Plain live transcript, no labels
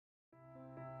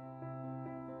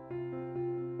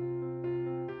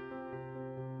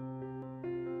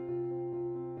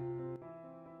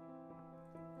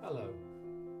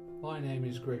My name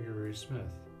is Gregory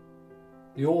Reece-Smith,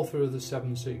 the author of The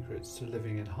 7 Secrets to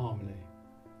Living in Harmony,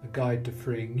 a guide to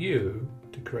freeing you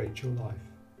to create your life.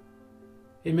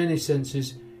 In many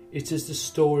senses, it is the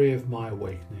story of my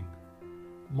awakening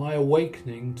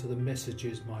to the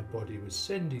messages my body was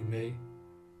sending me,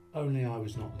 only I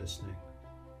was not listening.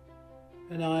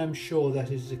 And I am sure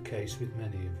that is the case with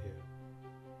many of you.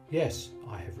 Yes,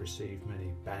 I have received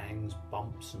many bangs,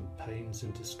 bumps and pains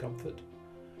and discomfort,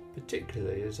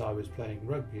 particularly as I was playing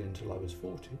rugby until I was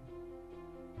 40.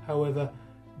 However,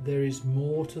 there is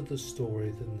more to the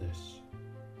story than this.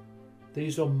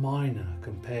 These are minor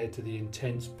compared to the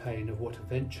intense pain of what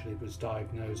eventually was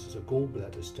diagnosed as a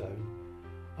gallbladder stone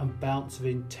and bouts of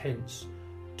intense,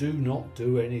 do not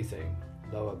do anything,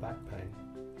 lower back pain.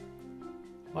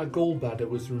 My gallbladder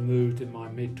was removed in my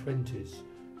mid-20s,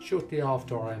 shortly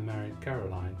after I married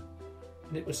Caroline,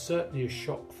 and it was certainly a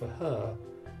shock for her,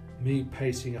 me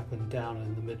pacing up and down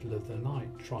in the middle of the night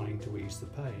trying to ease the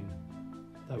pain,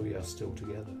 though we are still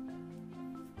together.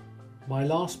 My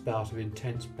last bout of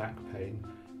intense back pain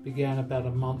began about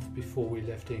a month before we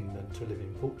left England to live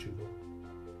in Portugal.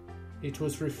 It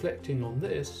was reflecting on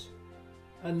this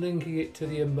and linking it to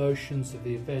the emotions of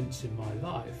the events in my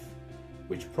life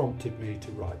which prompted me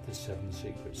to write The 7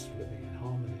 Secrets to Living in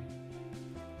Harmony.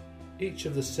 Each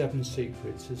of the 7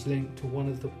 secrets is linked to one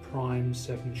of the prime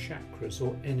 7 chakras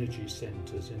or energy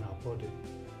centres in our body.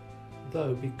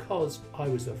 Though because I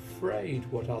was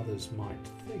afraid what others might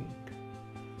think,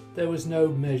 there was no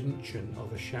mention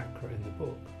of a chakra in the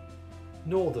book,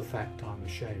 nor the fact I'm a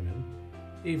shaman,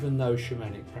 even though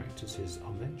shamanic practices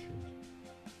are mentioned.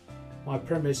 My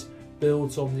premise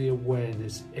builds on the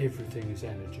awareness everything is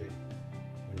energy.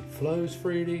 When it flows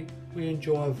freely, we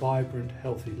enjoy a vibrant,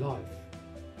 healthy life.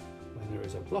 When there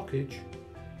is a blockage,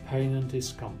 pain and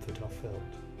discomfort are felt.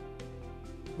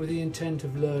 With the intent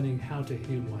of learning how to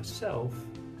heal myself,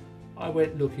 I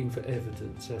went looking for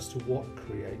evidence as to what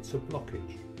creates a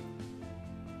blockage.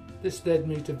 This led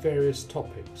me to various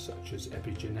topics such as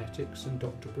epigenetics and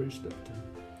Dr. Bruce Lipton.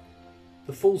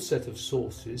 The full set of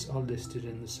sources are listed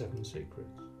in the 7 Secrets.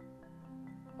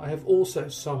 I have also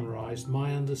summarised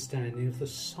my understanding of the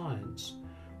science,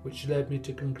 which led me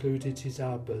to conclude it is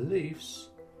our beliefs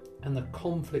and the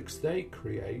conflicts they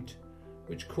create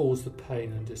which cause the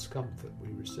pain and discomfort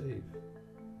we receive.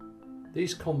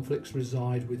 These conflicts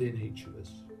reside within each of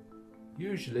us.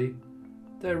 Usually,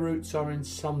 their roots are in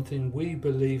something we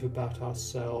believe about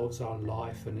ourselves, our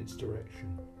life and its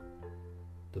direction.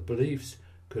 The beliefs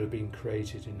could have been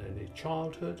created in early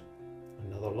childhood,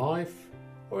 another life,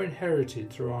 or inherited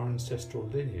through our ancestral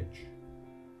lineage.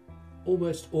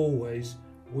 Almost always,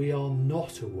 we are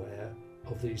not aware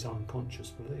of these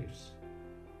unconscious beliefs,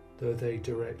 though they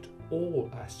direct all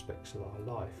aspects of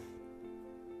our life.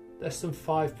 Less than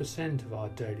 5% of our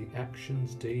daily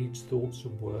actions, deeds, thoughts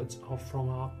and words are from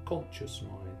our conscious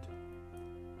mind.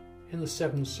 In the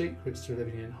 7 Secrets to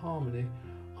Living in Harmony,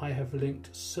 I have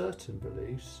linked certain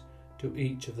beliefs to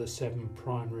each of the 7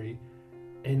 primary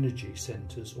energy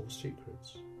centres or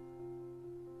secrets.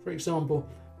 For example,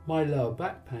 my lower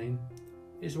back pain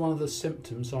is one of the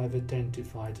symptoms I've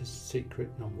identified as secret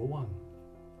number 1.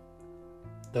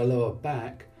 The lower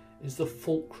back is the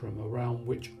fulcrum around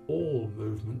which all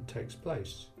movement takes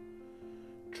place.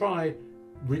 Try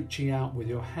reaching out with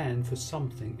your hand for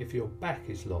something if your back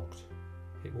is locked.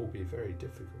 It will be very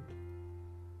difficult.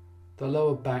 The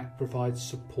lower back provides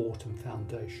support and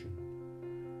foundation,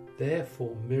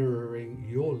 therefore mirroring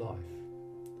your life.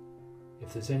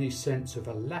 If there's any sense of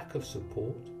a lack of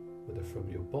support, whether from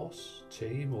your boss,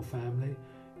 team or family,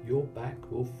 your back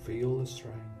will feel the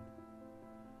strain.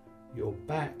 Your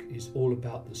back is all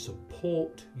about the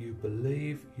support you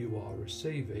believe you are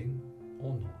receiving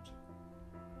or not.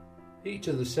 Each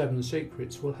of the 7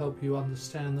 secrets will help you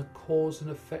understand the cause and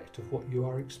effect of what you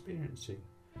are experiencing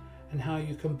and how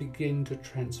you can begin to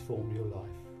transform your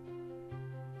life.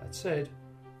 That said,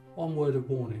 one word of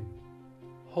warning: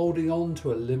 holding on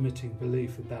to a limiting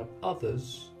belief about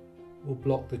others will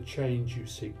block the change you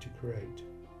seek to create.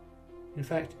 In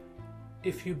fact,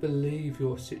 if you believe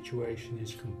your situation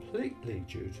is completely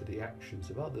due to the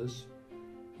actions of others,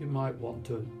 you might want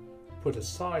to put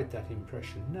aside that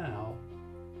impression now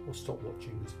or stop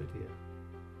watching this video.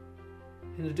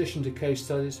 In addition to case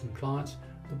studies from clients,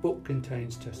 the book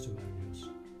contains testimonials.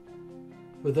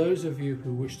 For those of you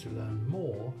who wish to learn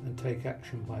more and take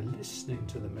action by listening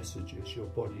to the messages your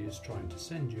body is trying to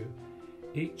send you,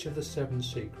 each of the 7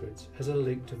 secrets has a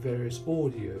link to various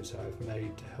audios I have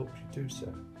made to help you do so.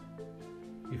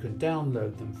 You can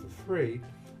download them for free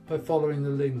by following the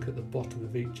link at the bottom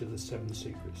of each of the 7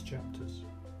 Secrets chapters.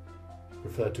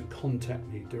 Prefer to contact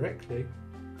me directly,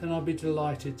 then I'll be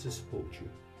delighted to support you.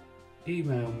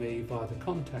 Email me via the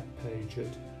contact page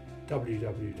at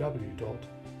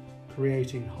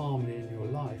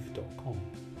www.creatingharmonyinyourlife.com.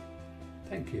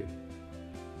 Thank you.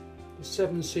 The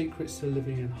 7 secrets to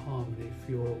living in harmony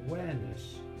for your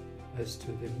awareness as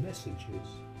to the messages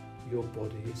your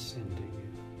body is sending you.